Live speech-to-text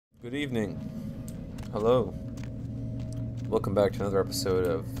Good evening. Hello. Welcome back to another episode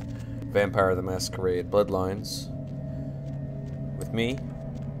of Vampire the Masquerade Bloodlines. With me,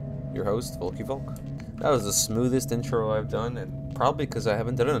 your host, Volky Volk. That was the smoothest intro I've done, and probably because I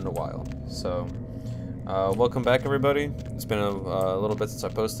haven't done it in a while. So, welcome back, everybody. It's been a little bit since I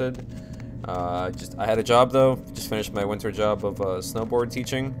posted. I had a job, though. Just finished my winter job of snowboard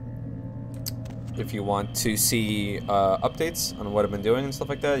teaching. If you want to see updates on what I've been doing and stuff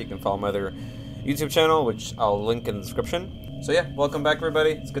like that, you can follow my other YouTube channel, which I'll link in the description. So yeah, welcome back,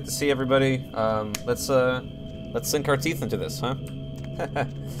 everybody. It's good to see everybody. Let's sink our teeth into this, huh?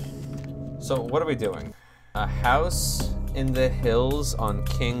 So what are we doing? A house in the hills on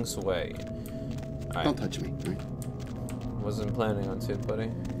King's Way. Don't touch me, right? Wasn't planning on it, buddy.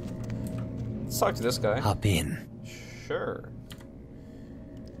 Let's talk to this guy. Hop in. Sure.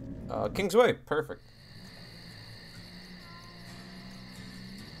 King's Way, perfect.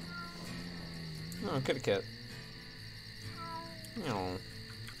 Oh, kitty cat. Oh.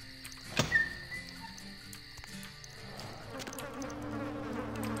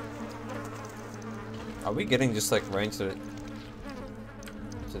 Are we getting just like right into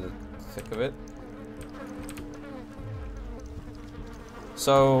the thick of it?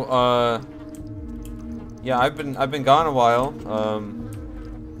 So, yeah, I've been gone a while.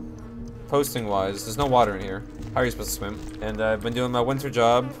 Posting wise, there's no water in here. How are you supposed to swim? And I've been doing my winter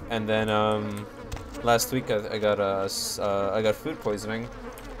job, and then last week I got food poisoning,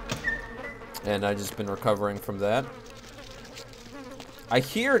 and I just been recovering from that. I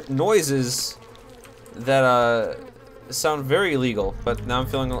hear noises that sound very illegal, but now I'm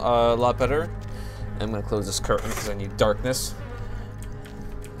feeling a lot better. I'm gonna close this curtain because I need darkness.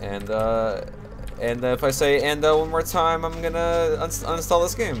 And if I say "and" one more time, I'm gonna uninstall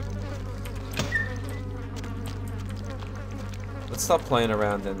this game. Let's stop playing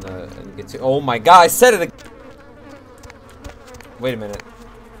around and get to. Oh my god! I said it again. Wait a minute.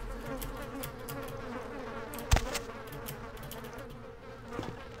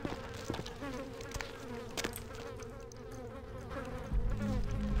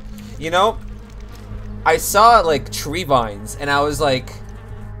 You know, I saw like tree vines, and I was like,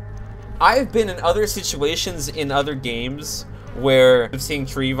 I've been in other situations in other games where I'm seeing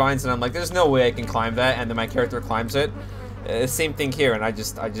tree vines, and I'm like, there's no way I can climb that, and then my character climbs it. Same thing here, and I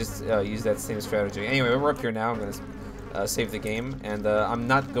just use that same strategy. Anyway, we're up here now. I'm gonna save the game, and I'm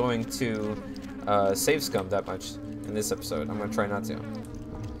not going to save scum that much in this episode. I'm gonna try not to.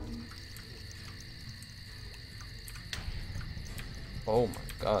 Oh my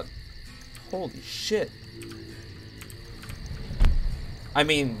god! Holy shit! I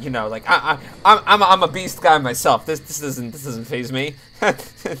mean, you know, like I'm a beast guy myself. This doesn't faze me.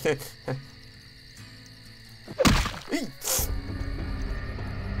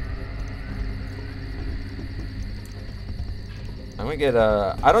 I'm gonna get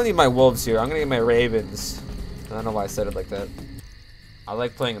I don't need my wolves here. I'm gonna get my ravens. I don't know why I said it like that. I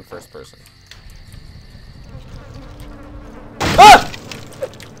like playing in first person. Ah!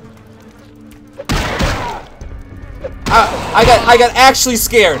 I got actually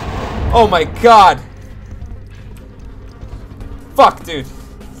scared. Oh my god. Fuck, dude.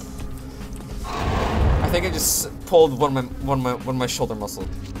 I think I just pulled one of my shoulder muscles.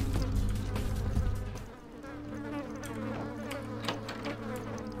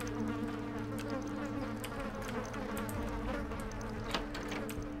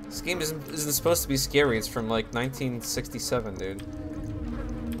 This game isn't supposed to be scary. It's from like 1967, dude.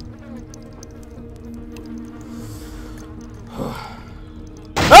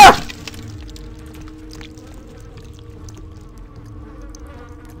 Ah!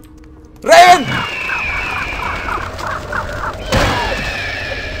 Raven!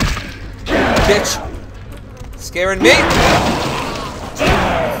 Bitch! Scaring me?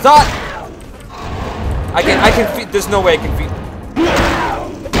 Thought! I can feed. There's no way I can feed.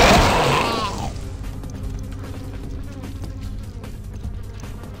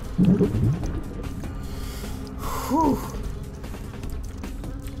 Whew.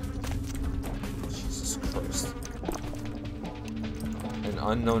 Jesus Christ. An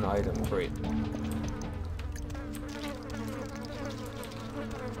unknown item, great.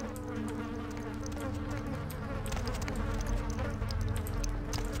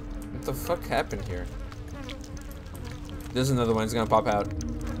 What the fuck happened here? There's another one, it's gonna pop out.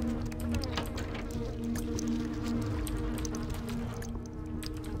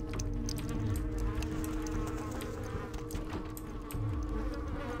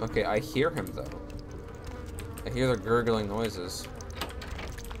 Okay, I hear him though. I hear the gurgling noises.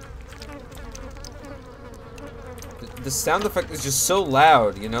 the sound effect is just so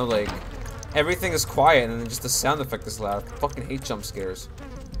loud, you know, like everything is quiet and then just the sound effect is loud. I fucking hate jump scares.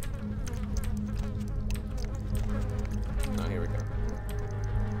 Oh, here we go.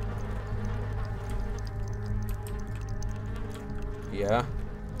 Yeah.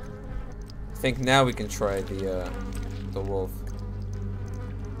 I think now we can try the wolf.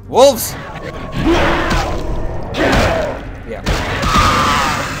 Wolves! Yeah.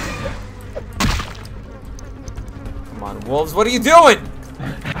 Come on, wolves, what are you doing?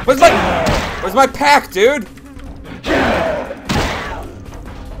 Where's my pack, dude? Yeah,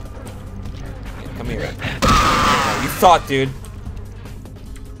 come here. Oh, you thought, dude.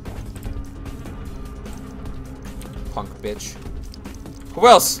 Punk bitch. Who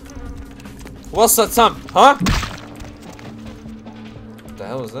else? Who else said some? Huh? What the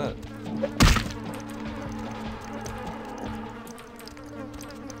hell is that?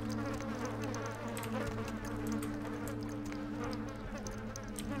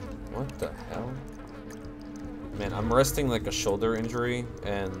 What the hell? Man, I'm resting like a shoulder injury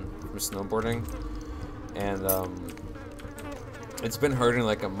and from snowboarding, and it's been hurting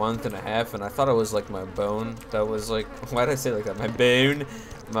like a month and a half, and I thought it was like my bone that was like, why did I say it like that? My bone,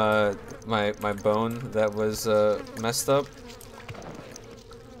 my bone that was messed up.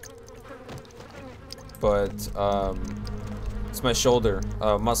 But it's my shoulder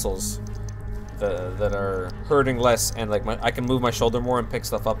muscles that are hurting less, and like I can move my shoulder more and pick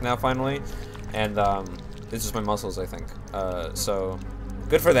stuff up now finally, and it's just my muscles, I think. So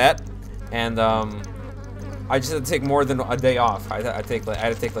good for that. And I just had to take more than a day off. I had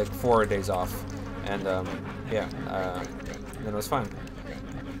to take like 4 days off, and yeah, then it was fine.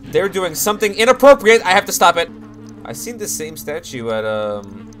 They're doing something inappropriate. I have to stop it. I seen the same statue at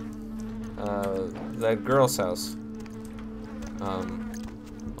that girl's house.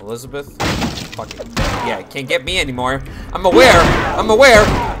 Elizabeth? Fuck it. Yeah, can't get me anymore. I'm aware. I'm aware.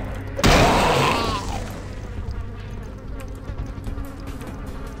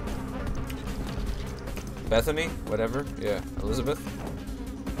 Bethany? Whatever. Yeah. Elizabeth?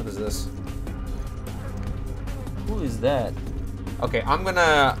 What is this? Who is that? Okay, I'm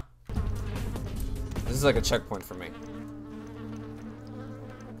gonna... This is like a checkpoint for me.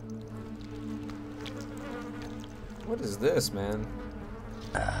 What is this, man?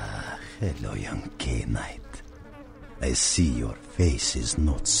 Ah, hello, young K-Knight. I see your face is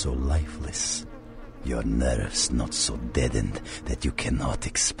not so lifeless. Your nerves not so deadened that you cannot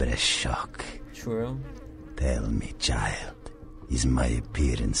express shock. True. Tell me, child, is my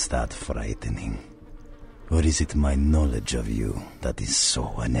appearance that frightening? Or is it my knowledge of you that is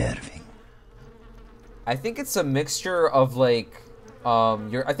so unnerving? I think it's a mixture of like,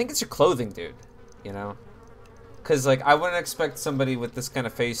 I think it's your clothing, dude. You know? Cause like, I wouldn't expect somebody with this kind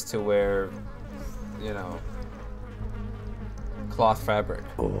of face to wear, you know, cloth fabric.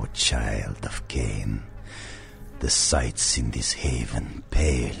 Oh, child of Cain. The sights in this haven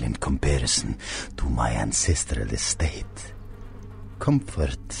pale in comparison to my ancestral estate.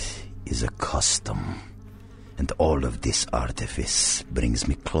 Comfort is a custom, and all of this artifice brings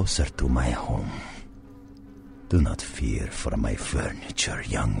me closer to my home. Do not fear for my furniture,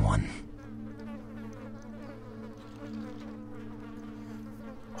 young one.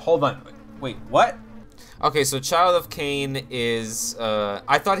 Hold on. Wait, what? Okay, so Child of Cain is,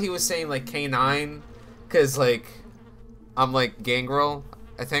 I thought he was saying like K9, cause like, I'm like Gangrel,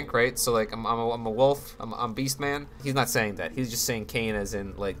 I think, right? So like, I'm a wolf, I'm Beast Man. He's not saying that, he's just saying Cain as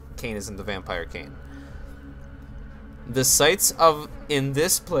in, like, Cain is in the Vampire Cain. The sights in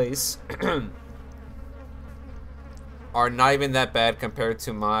this place are not even that bad compared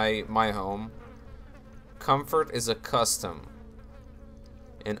to my home. Comfort is a custom.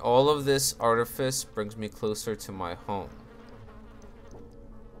 And all of this artifice brings me closer to my home.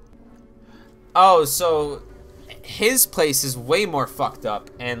 Oh, so his place is way more fucked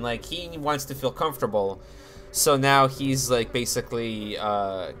up, and like he wants to feel comfortable. So now he's like basically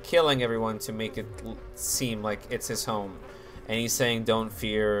killing everyone to make it seem like it's his home. And he's saying don't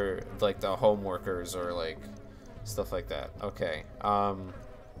fear like the home workers or like stuff like that. Okay.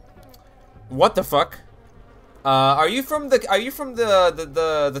 What the fuck? Are you from the tomb? Are you from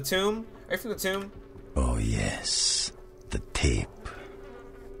the tomb? Oh yes, the tape.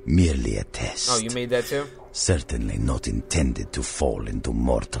 Merely a test. Oh, you made that too? Certainly not intended to fall into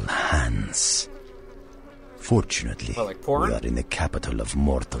mortal hands. Fortunately, well, like porn? We are in the capital of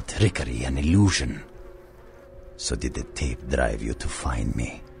mortal trickery and illusion. So did the tape drive you to find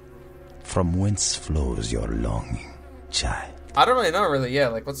me? From whence flows your longing, child? I don't really know, yeah.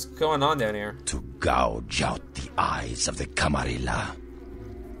 Like, what's going on down here? To gouge out the eyes of the Camarilla.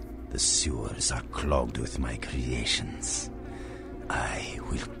 The sewers are clogged with my creations. I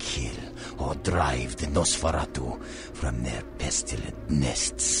will kill or drive the Nosferatu from their pestilent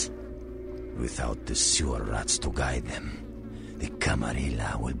nests. Without the sewer rats to guide them, the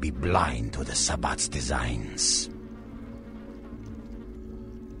Camarilla will be blind to the Sabbat's designs.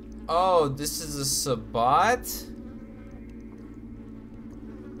 Oh, this is a Sabbat?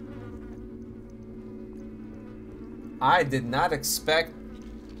 I did not expect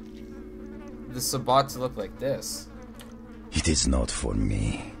the Sabbat to look like this. It is not for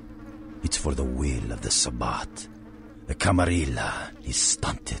me. It's for the will of the Sabbat. The Camarilla is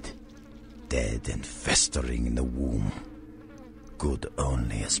stunted, dead and festering in the womb. Good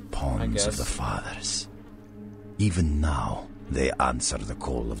only as pawns of the fathers. Even now, they answer the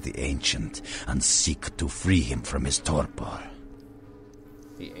call of the Ancient and seek to free him from his torpor.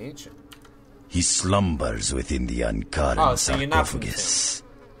 The Ancient? He slumbers within the uncurrent sarcophagus.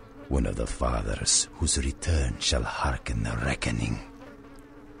 One of the fathers whose return shall hearken the reckoning.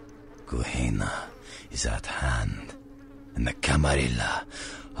 Gehenna is at hand, and the Camarilla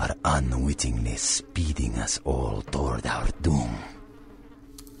are unwittingly speeding us all toward our doom.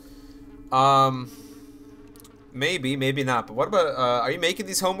 Maybe, maybe not. But what about, are you making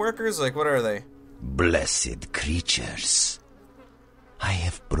these homeworkers? Like, what are they? Blessed creatures. I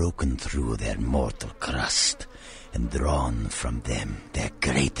have broken through their mortal crust and drawn from them their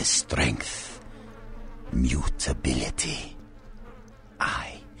greatest strength, mutability.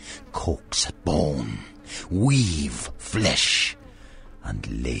 I coax bone, weave flesh,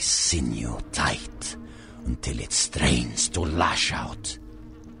 and lay sinew tight until it strains to lash out.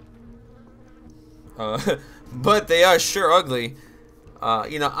 But they are sure ugly.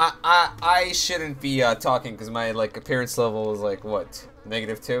 You know, I shouldn't be talking because my appearance level is what,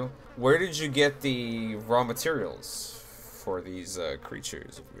 -2? Where did you get the raw materials for these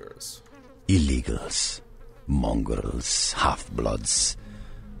creatures of yours? Illegals, mongrels, half-bloods,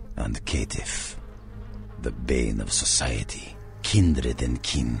 and caitiff, the bane of society, kindred and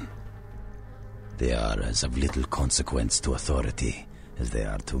kin. They are as of little consequence to authority as they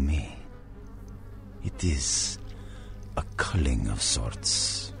are to me. It is a culling of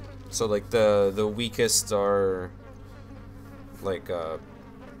sorts. So, the weakest are,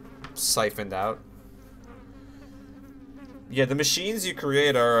 siphoned out? Yeah, the machines you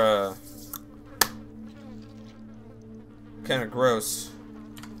create are, kind of gross.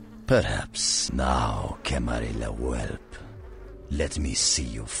 Perhaps now, Camarilla whelp, let me see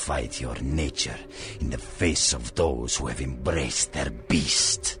you fight your nature in the face of those who have embraced their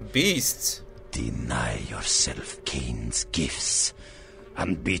beast. Beasts? Deny yourself Cain's gifts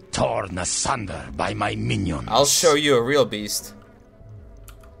and be torn asunder by my minions. I'll show you a real beast.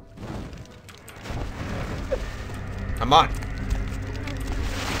 Come on.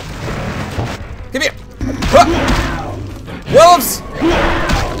 Come here. Wolves!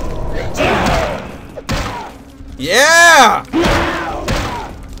 Yeah!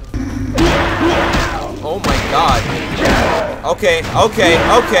 Oh my god. Okay, okay,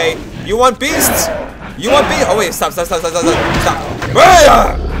 okay. You want beasts? You want beasts? Oh wait, stop. Stop.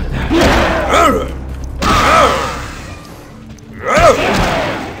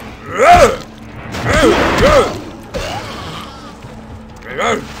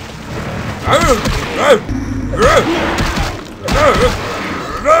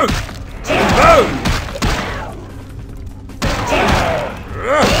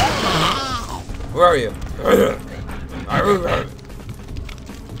 Where are you?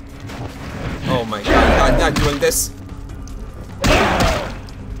 Oh my god, I'm not doing this.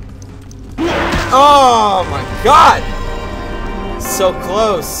 Oh my god! So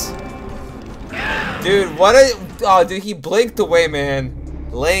close. Dude, what a... Oh, dude, he blinked away, man.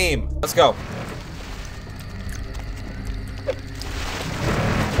 Lame. Let's go.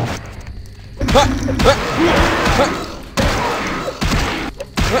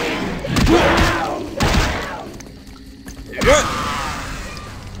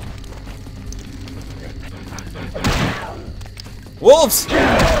 Wolves!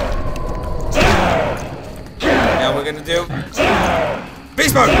 Now we're gonna do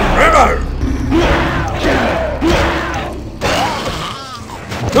beast mode! Rainbow!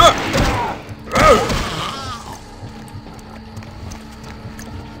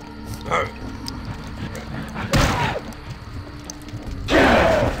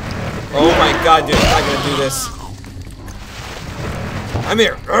 Oh my god, dude, I'm not gonna do this. I'm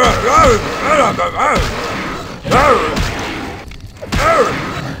here.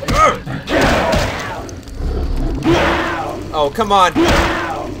 Oh, come on.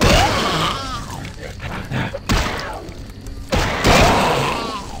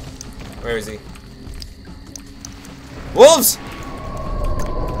 Where is he? Wolves!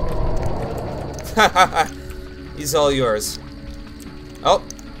 He's all yours. Oh,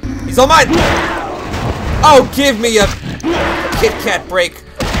 he's all mine! Oh, give me a Kit Kat break.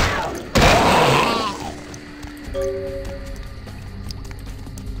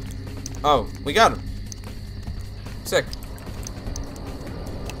 Oh, we got him. Sick.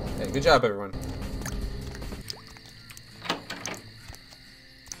 Hey, good job, everyone.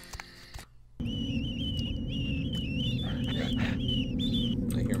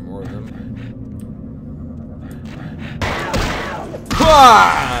 I hear more of them.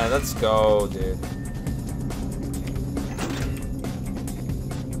 Ah, let's go, dude.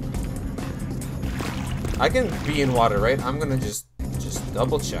 I can be in water, right? I'm gonna just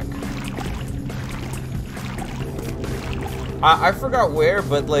double check. I forgot where,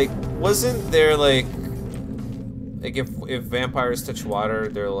 but like, wasn't there like if vampires touch water,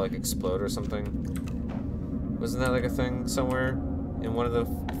 they'll like explode or something? Wasn't that like a thing somewhere in one of the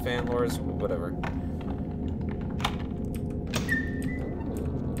fan lores? Whatever.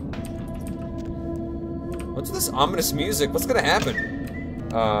 What's this ominous music? What's gonna happen?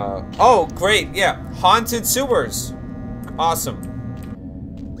 Oh, great, yeah. Haunted sewers. Awesome.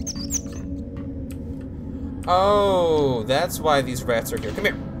 Oh, that's why these rats are here. Come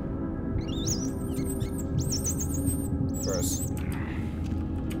here. Gross.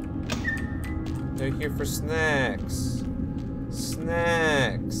 They're here for snacks.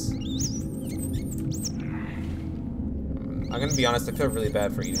 Snacks. I'm gonna be honest, I feel really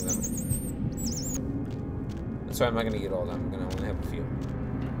bad for eating them. That's why I'm not gonna eat all of them. I'm gonna only have a few.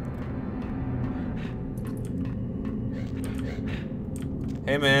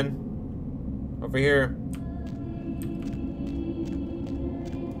 Hey man. Over here.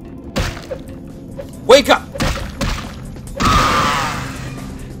 Wake up!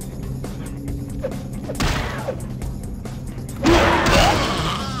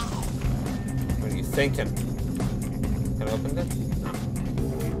 What are you thinking? Can I open it? No.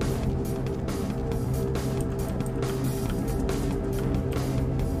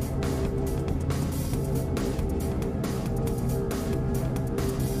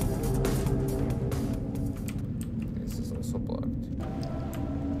 This is also blocked.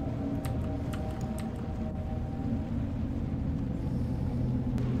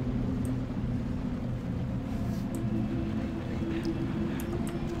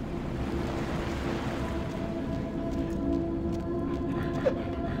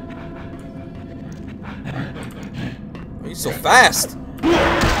 Why are you so fast?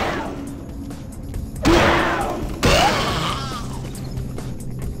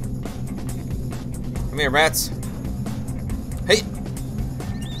 Come here, rats. Hey!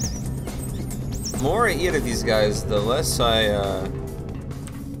 The more I eat of these guys, the less I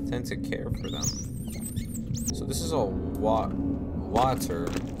tend to care for them. So this is all water.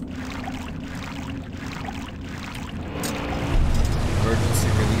 Emergency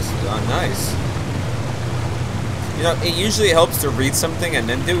release. Oh, nice. You know, it usually helps to read something and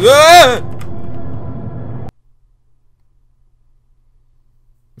then do. Ah!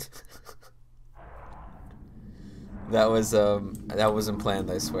 That wasn't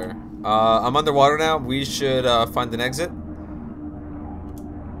planned, I swear. I'm underwater now. We should find an exit.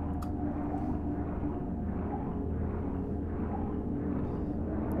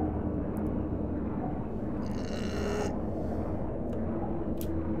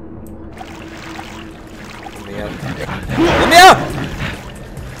 Let me out!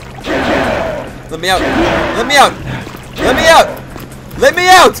 Let me out! Let me out! Let me out! Let me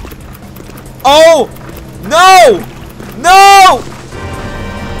out! Oh! No! No!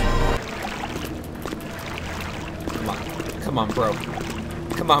 Come on. Come on, bro.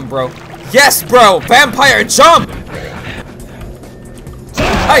 Come on, bro. Yes, bro! Vampire jump!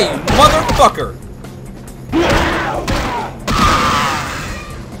 Hey, motherfucker!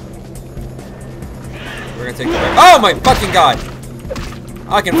 We're gonna take the break. Oh my fucking god!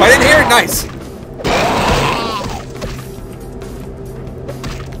 I can fight in here? Nice!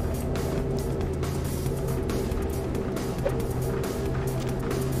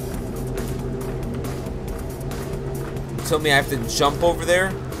 Tell me I have to jump over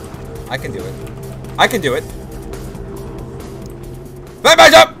there? I can do it. I can do it.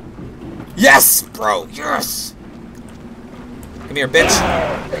 Vampire jump! Yes, bro! Yes! Come here, bitch.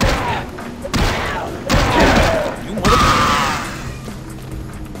 You mother...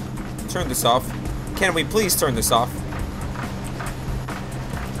 Turn this off. Can we please turn this off?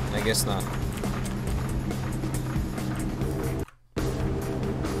 I guess not.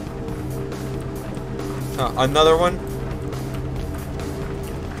 Another one?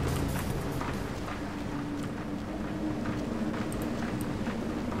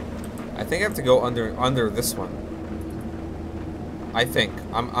 I think I have to go under this one. I think.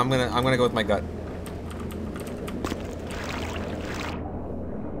 I'm gonna go with my gut.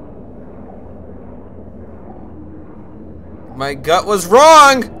 My gut was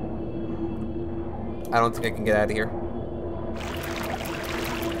wrong! I don't think I can get out of here.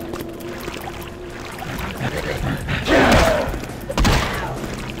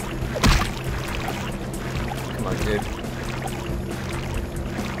 Come on, dude.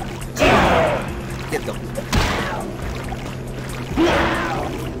 Get them.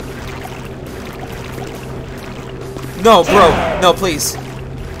 No, bro. No, please.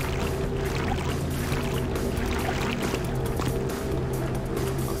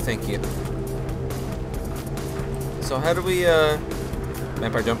 Oh, thank you. So how do we,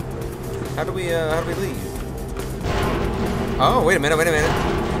 vampire jump? How do we leave? Oh, wait a minute,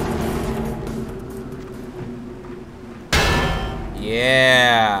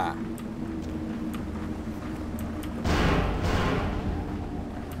 Yeah.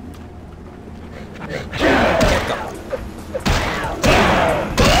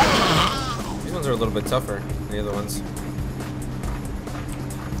 These ones are a little bit tougher than the other ones.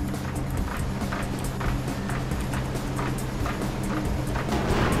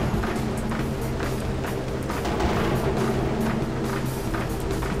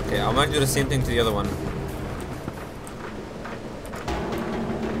 Okay, I might do the same thing to the other one.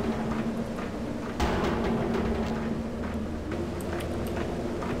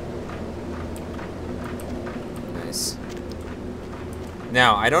 Nice.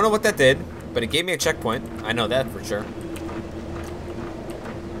 Now, I don't know what that did, but it gave me a checkpoint. I know that for sure.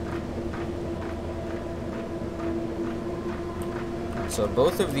 So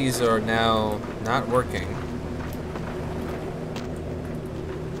both of these are now not working.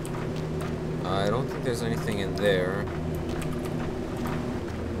 I don't think there's anything in there.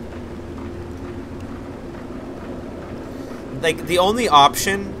 Like, the only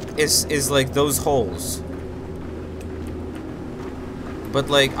option is like those holes. But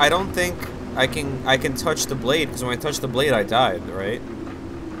like, I don't think I can touch the blade, because when I touched the blade I died, right?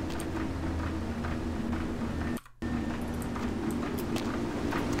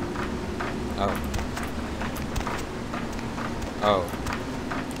 Oh. Oh.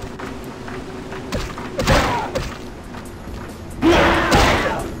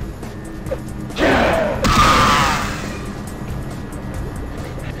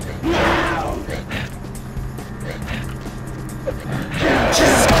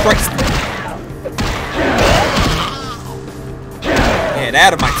 Christ. Get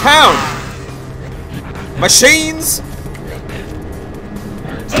out of my town! Machines!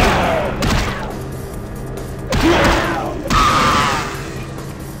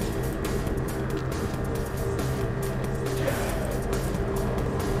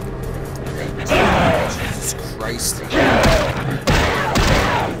 Jesus Christ.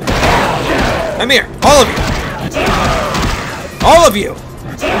 Come here, all of you! All of you!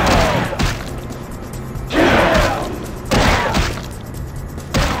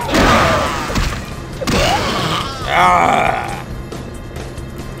 Ah!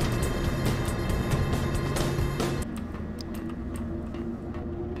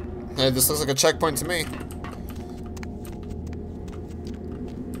 Hey, this looks like a checkpoint to me.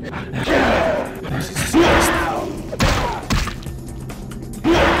 Jesus Christ.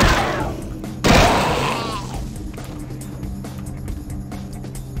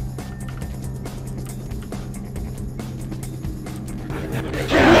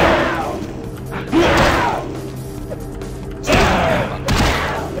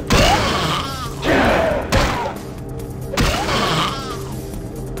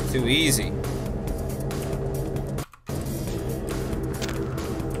 Too easy.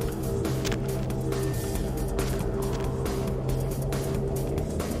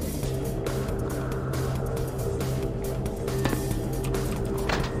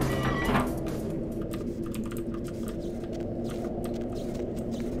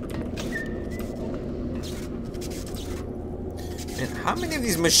 And how many of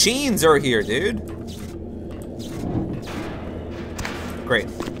these machines are here, dude? Great.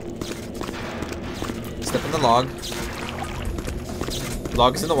 Step in the log.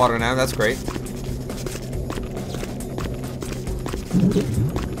 Log is in the water now, that's great.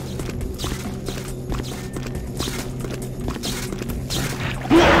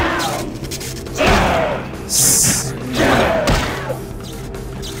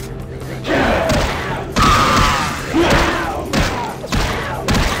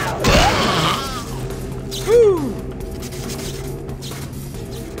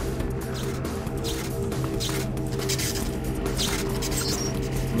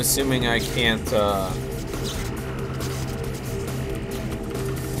 assuming I can't, No.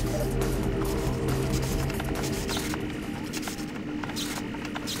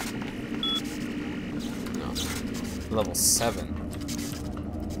 Level 7.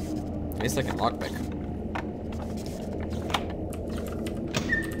 At least I can lockpick.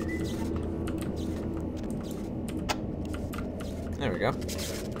 There we go.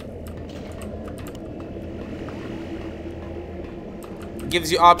 Gives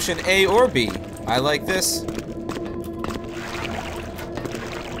you option A or B. I like this.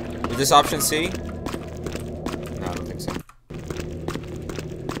 Is this option C? No, I don't think so.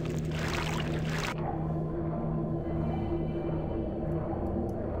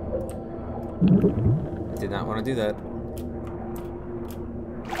 Did not want to do that.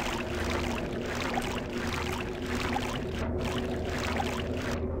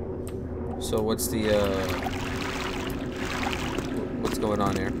 So what's the what's going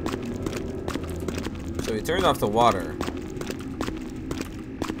on here? So he turned off the water.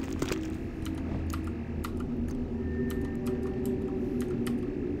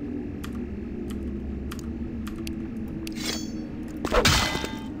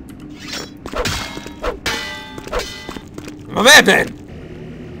 I'm a madman!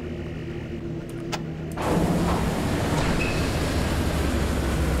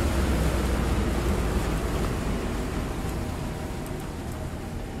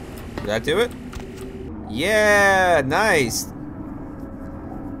 Did that do it? Yeah, nice.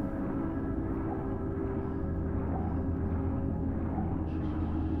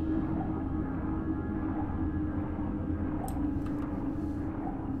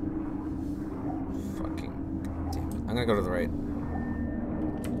 Fucking damn it. I'm gonna go to the right.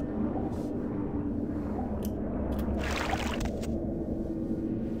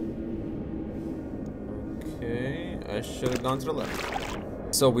 Okay, I should have gone to the left.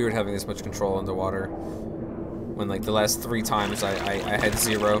 So weird having this much control underwater when like the last 3 times I had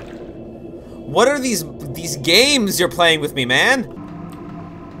 0. What are these games you're playing with me, man?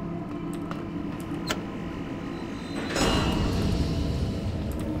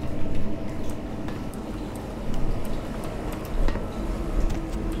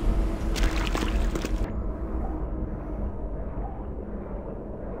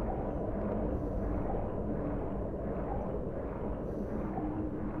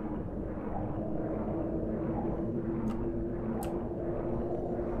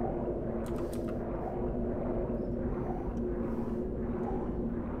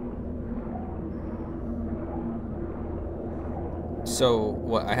 So,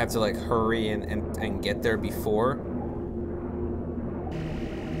 what, I have to, like, hurry and get there before?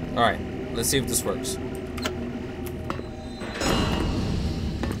 Alright, let's see if this works.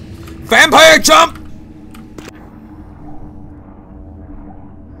 Vampire jump!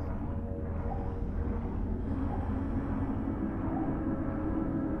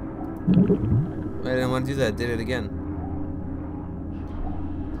 I didn't want to do that, did it again.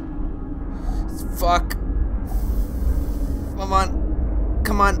 Fuck. Come on.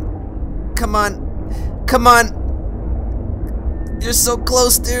 Come on. Come on. Come on. You're so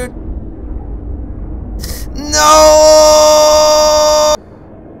close, dude. No!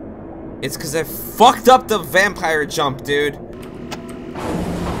 It's because I fucked up the vampire jump, dude.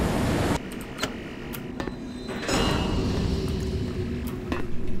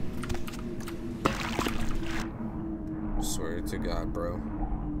 Swear to God, bro.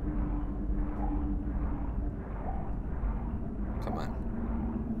 Come on.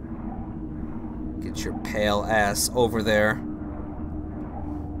 Get your pale ass over there.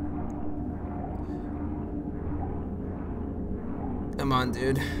 Come on,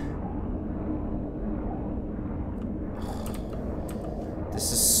 dude.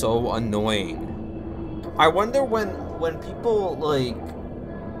 This is so annoying. I wonder when people, like,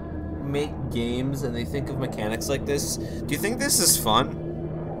 make games and they think of mechanics like this, do you think this is fun?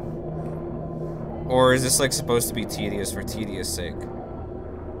 Or is this, like, supposed to be tedious for tedious sake?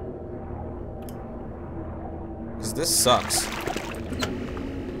 Because this sucks.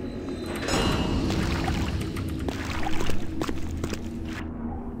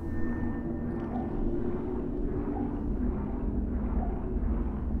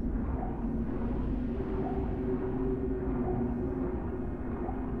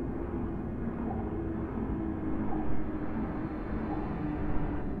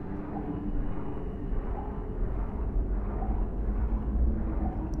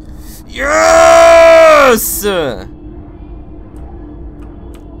 Yes!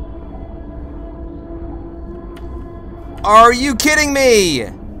 Are you kidding me?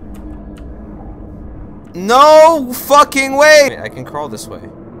 No fucking way! I can crawl this way.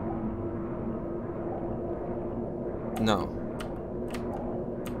 No.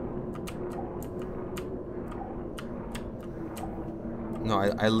 No,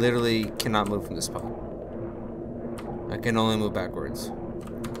 I literally cannot move from this spot. I can only move backwards.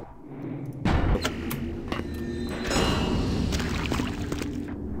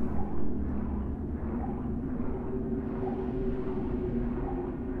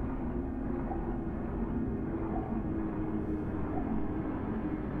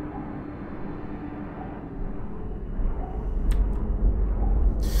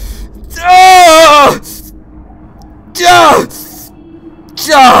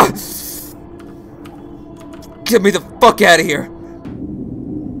 Get me the fuck out of here!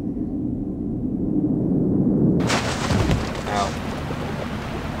 Ow.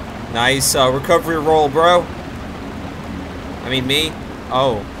 Nice recovery roll, bro. I mean, me?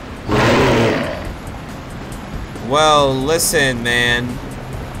 Oh. Well, listen, man.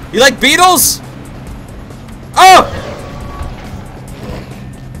 You like Beatles? Oh!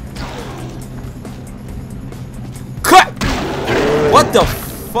 Cut! What the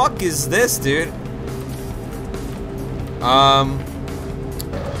fuck is this, dude?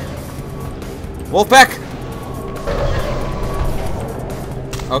 Wolfpack!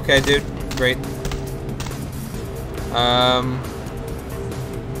 Okay, dude. Great.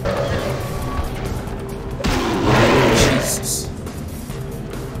 Jesus.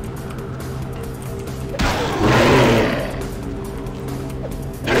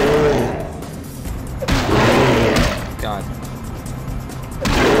 God.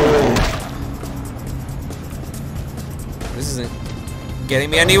 This isn't getting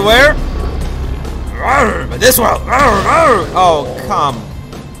me anywhere. But this will. Oh, come.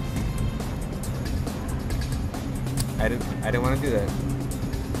 I didn't want to do that.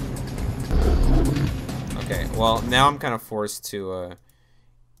 Okay, well, now I'm kind of forced to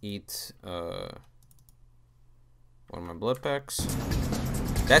eat one of my blood packs.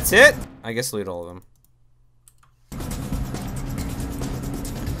 That's it? I guess I'll eat all of them.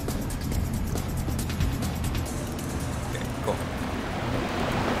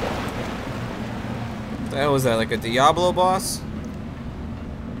 What the hell was that, like a Diablo boss?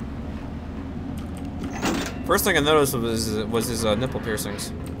 First thing I noticed was his nipple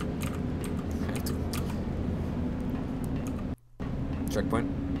piercings. Checkpoint.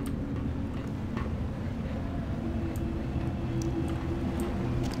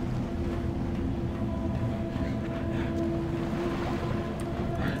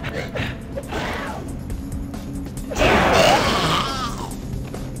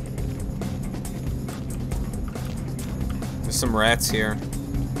 There's some rats here.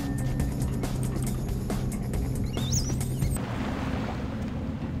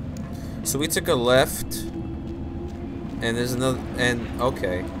 So we took a left, and there's another, and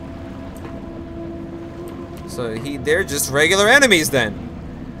okay. So they're just regular enemies then.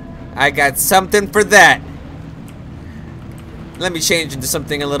 I got something for that. Let me change into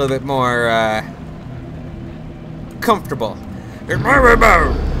something a little bit more, comfortable.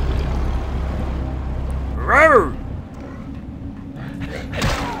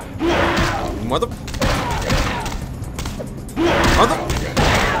 Mother.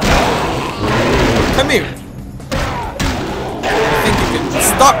 Come here. I think you can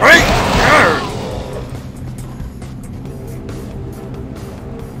stop right?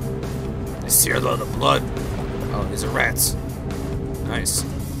 I see a lot of blood. Oh, these are rats. Nice.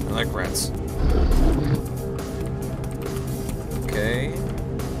 I like rats. Okay.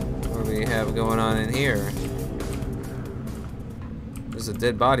 What do we have going on in here? There's a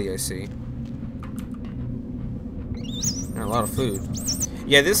dead body I see. And a lot of food.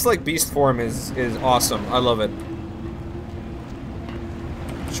 Yeah, this like beast form is awesome. I love it.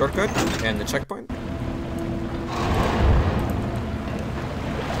 Shortcut and the checkpoint.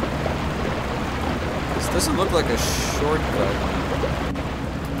 This doesn't look like a shortcut.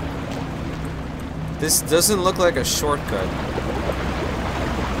 This doesn't look like a shortcut.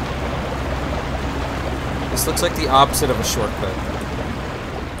 This looks like the opposite of a shortcut.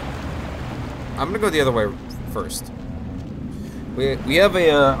 I'm gonna go the other way first. We have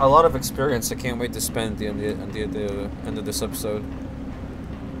a lot of experience I can't wait to spend at the end of this episode.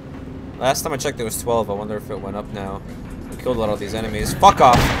 Last time I checked it was 12. I wonder if it went up now. We killed a lot of these enemies. Fuck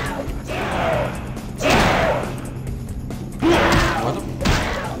off!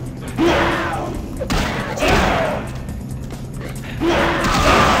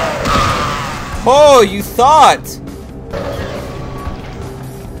 Oh, you thought!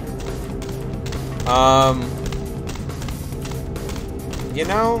 You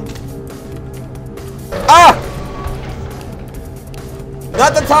know? Ah!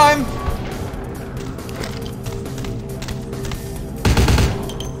 Not the time!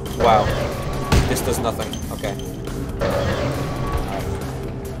 Wow. This does nothing. Okay.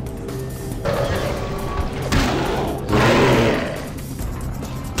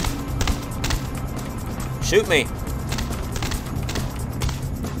 Shoot me.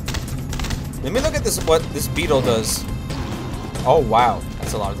 Let me look at this. What this beetle does. Oh wow,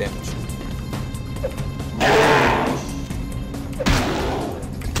 that's a lot of damage.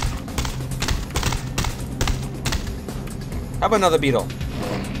 How about another beetle?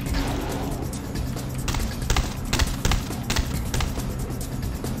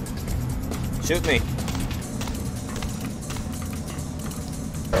 Shoot me.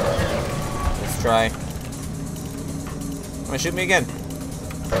 Let's try. Come on, shoot me again.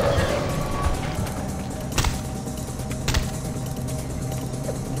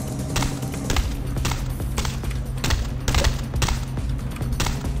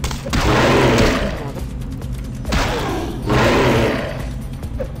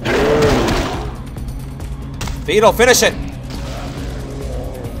 Beetle, finish it!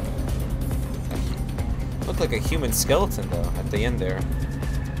 Looked like a human skeleton, though, at the end there.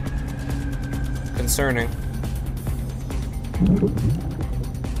 Concerning.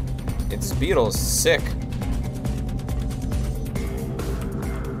 Its beetle's sick.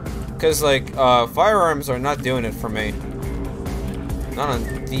 Because, like, firearms are not doing it for me. Not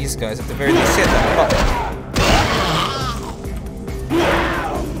on these guys, at the very least. Hit that.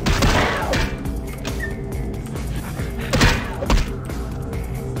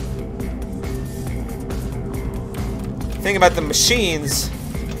 Thing about the machines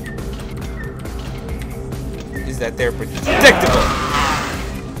is that they're predictable.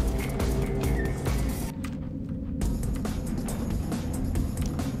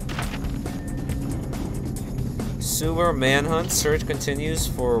 Sewer manhunt search continues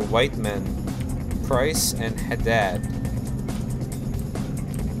for white men. Price and Haddad.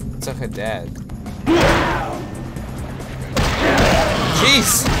 What's a Haddad?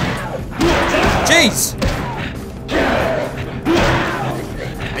 Jeez! Jeez!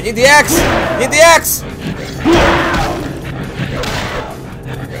 I need the axe! Need the axe!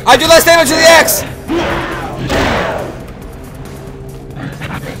 I do less damage to the axe!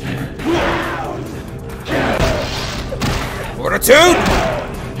 Fortitude!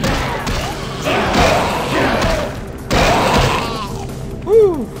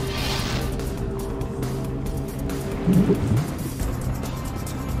 Woo!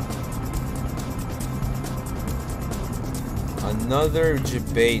 Another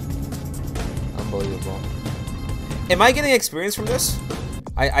debate. Unbelievable. Am I getting experience from this?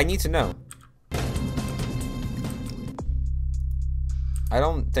 I need to know. I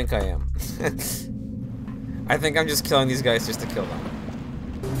don't think I am. I think I'm just killing these guys just to kill them.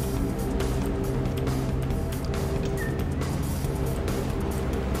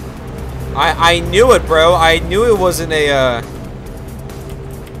 I knew it, bro. I knew it wasn't a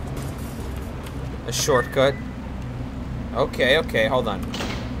shortcut. Okay, okay, hold on.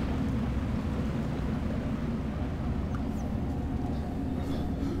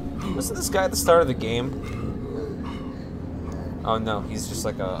 Wasn't this guy at the start of the game? Oh no, he's just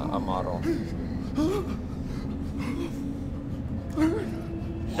like a model.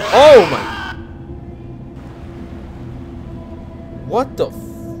 Oh my! What the f—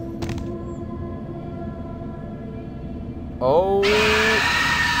 Oh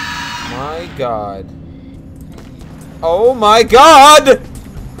my god. Oh my god!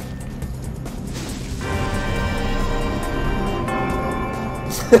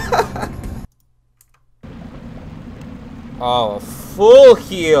 Oh, full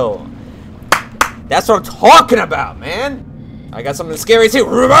heal. That's what I'm talking about, man. I got something scary too.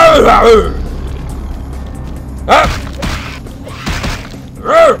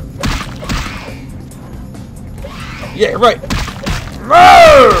 Yeah, right.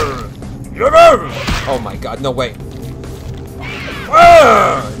 Oh my god, no way.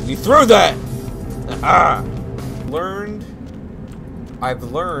 You threw that. I've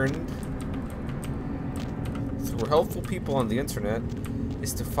learned through helpful people on the internet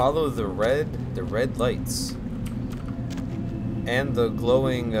is to follow the red lights and the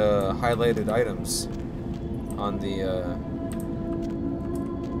glowing highlighted items on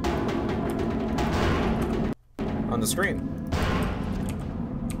the screen.